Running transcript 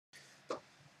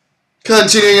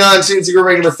Continuing on, CNC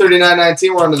Group number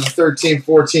 3919, we're on to the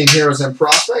 13-14 Heroes and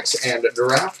Prospects and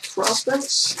Draft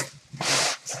Prospects.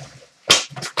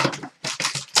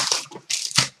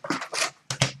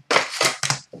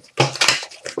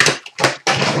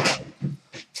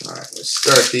 Alright, let's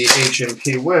start the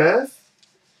H&P with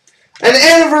an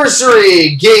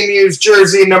anniversary game used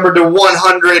jersey numbered to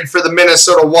 100 for the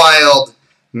Minnesota Wild,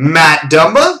 Matt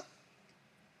Dumba.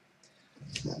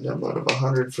 Matt Dumba out of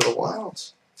 100 for the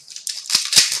Wild.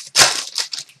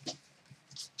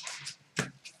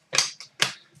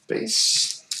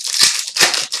 Base.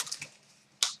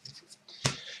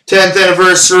 10th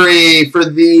anniversary for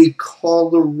the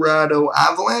Colorado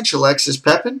Avalanche, Alexis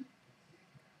Pepin.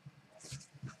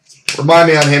 Remind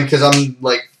me on him because I'm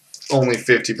like only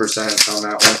 50% on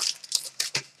that one.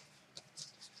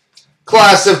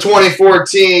 Class of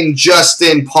 2014,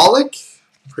 Justin Pollock.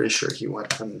 Pretty sure he went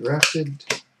undrafted.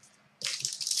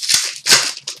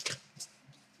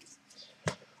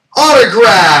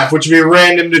 Autograph, which would be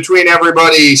random between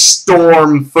everybody,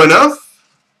 Storm Phaneuf.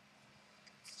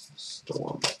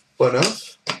 Storm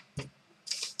Phaneuf.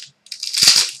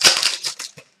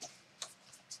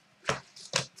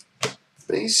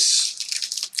 Base.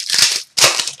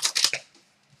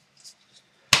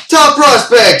 Top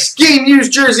prospects, game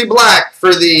used jersey black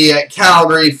for the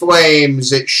Calgary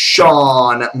Flames,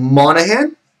 Sean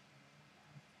Monahan.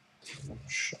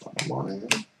 Sean Monahan.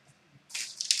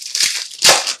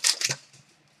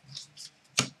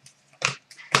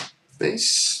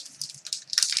 Base.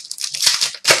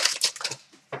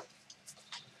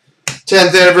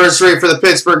 10th anniversary for the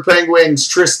Pittsburgh Penguins,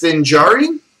 Tristan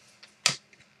Jarry.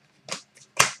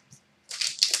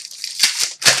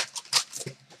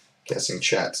 Guessing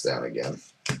chat's down again.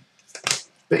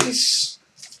 Base.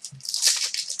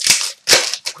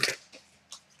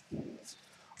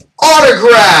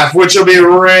 Autograph, which will be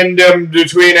random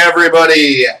between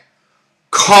everybody,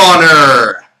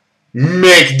 Connor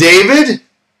McDavid.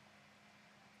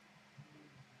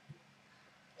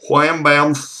 Wham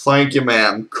bam, thank you,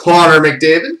 ma'am. Connor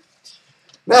McDavid.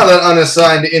 Now that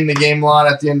unassigned in the game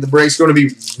lot at the end of the break is going to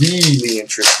be really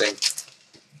interesting.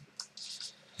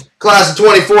 Class of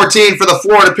 2014 for the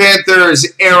Florida Panthers,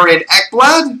 Aaron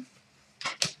Ekblad.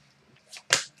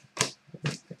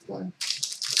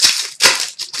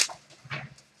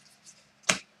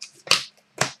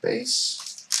 Base.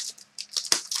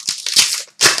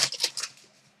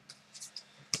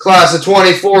 Class of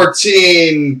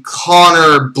 2014,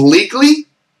 Connor Bleakley.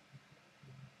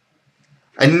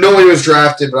 I know he was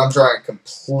drafted, but I'm drawing a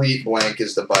complete blank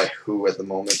as to by who at the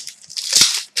moment.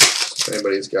 If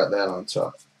anybody's got that on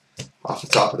top, off the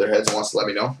top of their heads and wants to let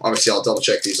me know. Obviously, I'll double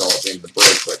check these all at the end of the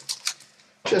break, but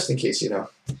just in case you know.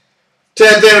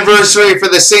 10th anniversary for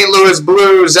the St. Louis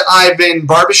Blues, Ivan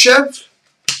Barbashev.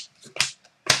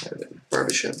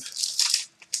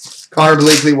 Connor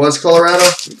Bleakley was Colorado.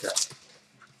 Okay.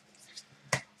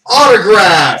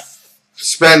 Autograph,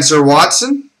 Spencer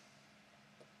Watson.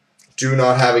 Do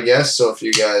not have a guess, so if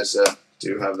you guys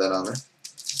do have that on there.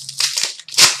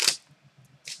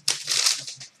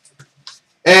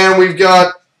 And we've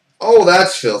got, oh,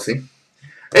 that's filthy,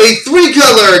 a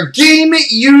 3-color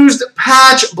game-used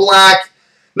patch black,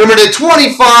 number to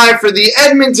 25 for the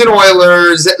Edmonton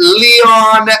Oilers,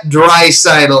 Leon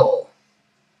Draisaitl.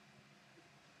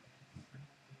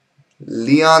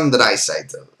 Leon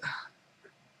Draisaitl.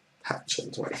 Patch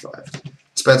of 25.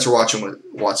 Spencer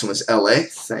Watson was LA.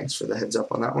 Thanks for the heads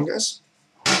up on that one, guys.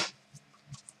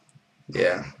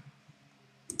 Yeah.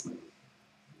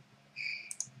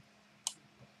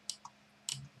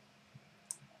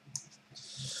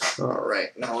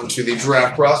 Alright, now on to the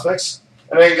draft prospects.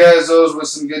 I think, guys, those with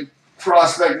some good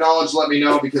prospect knowledge, let me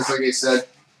know, because like I said,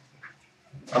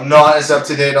 I'm not as up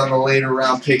to date on the later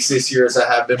round picks this year as I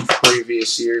have been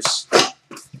previous years.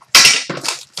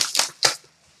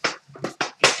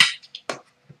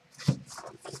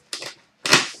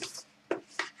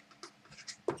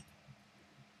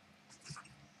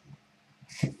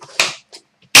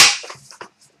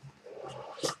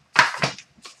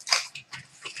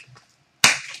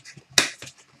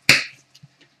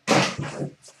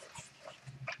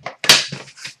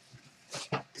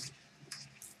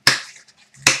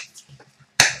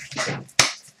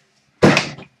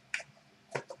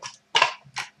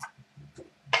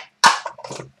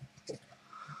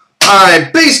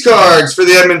 Alright, base cards for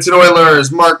the Edmonton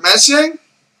Oilers, Mark Messier.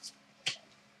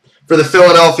 For the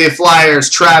Philadelphia Flyers,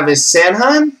 Travis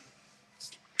Sanheim.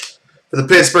 For the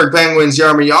Pittsburgh Penguins,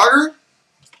 Jaromir Jagr.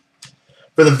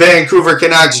 For the Vancouver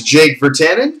Canucks, Jake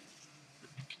Virtanen.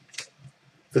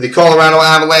 For the Colorado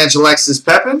Avalanche, Alexis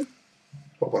Pepin.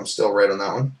 Hope I'm still right on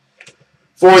that one.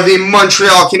 For the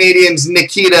Montreal Canadiens,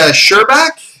 Nikita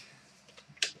Sherbak.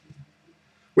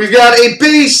 We've got a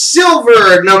base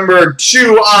silver, number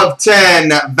 2/10,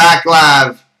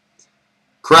 Vaclav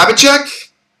Kravicek.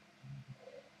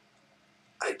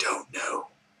 I don't know.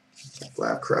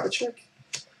 Vaclav Kravicek.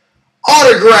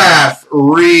 Autograph,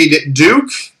 Reed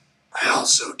Duke. I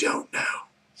also don't know.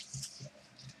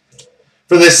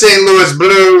 For the St. Louis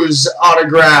Blues,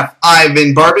 autograph,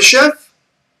 Ivan Barbashev.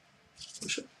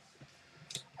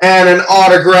 And an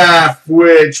autograph,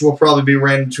 which will probably be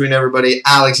random between everybody,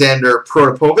 Alexander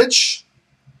Protopovich.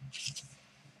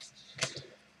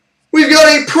 We've got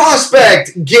a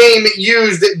prospect game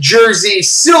used jersey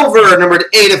silver, numbered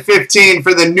 8/15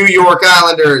 for the New York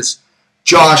Islanders,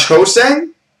 Josh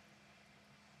Hosang.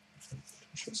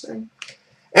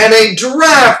 And a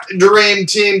draft dream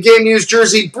team game used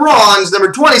jersey bronze,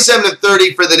 number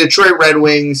 27/30 for the Detroit Red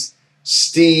Wings,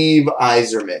 Steve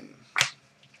Yzerman.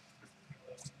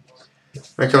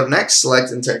 Right, next,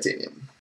 select in titanium.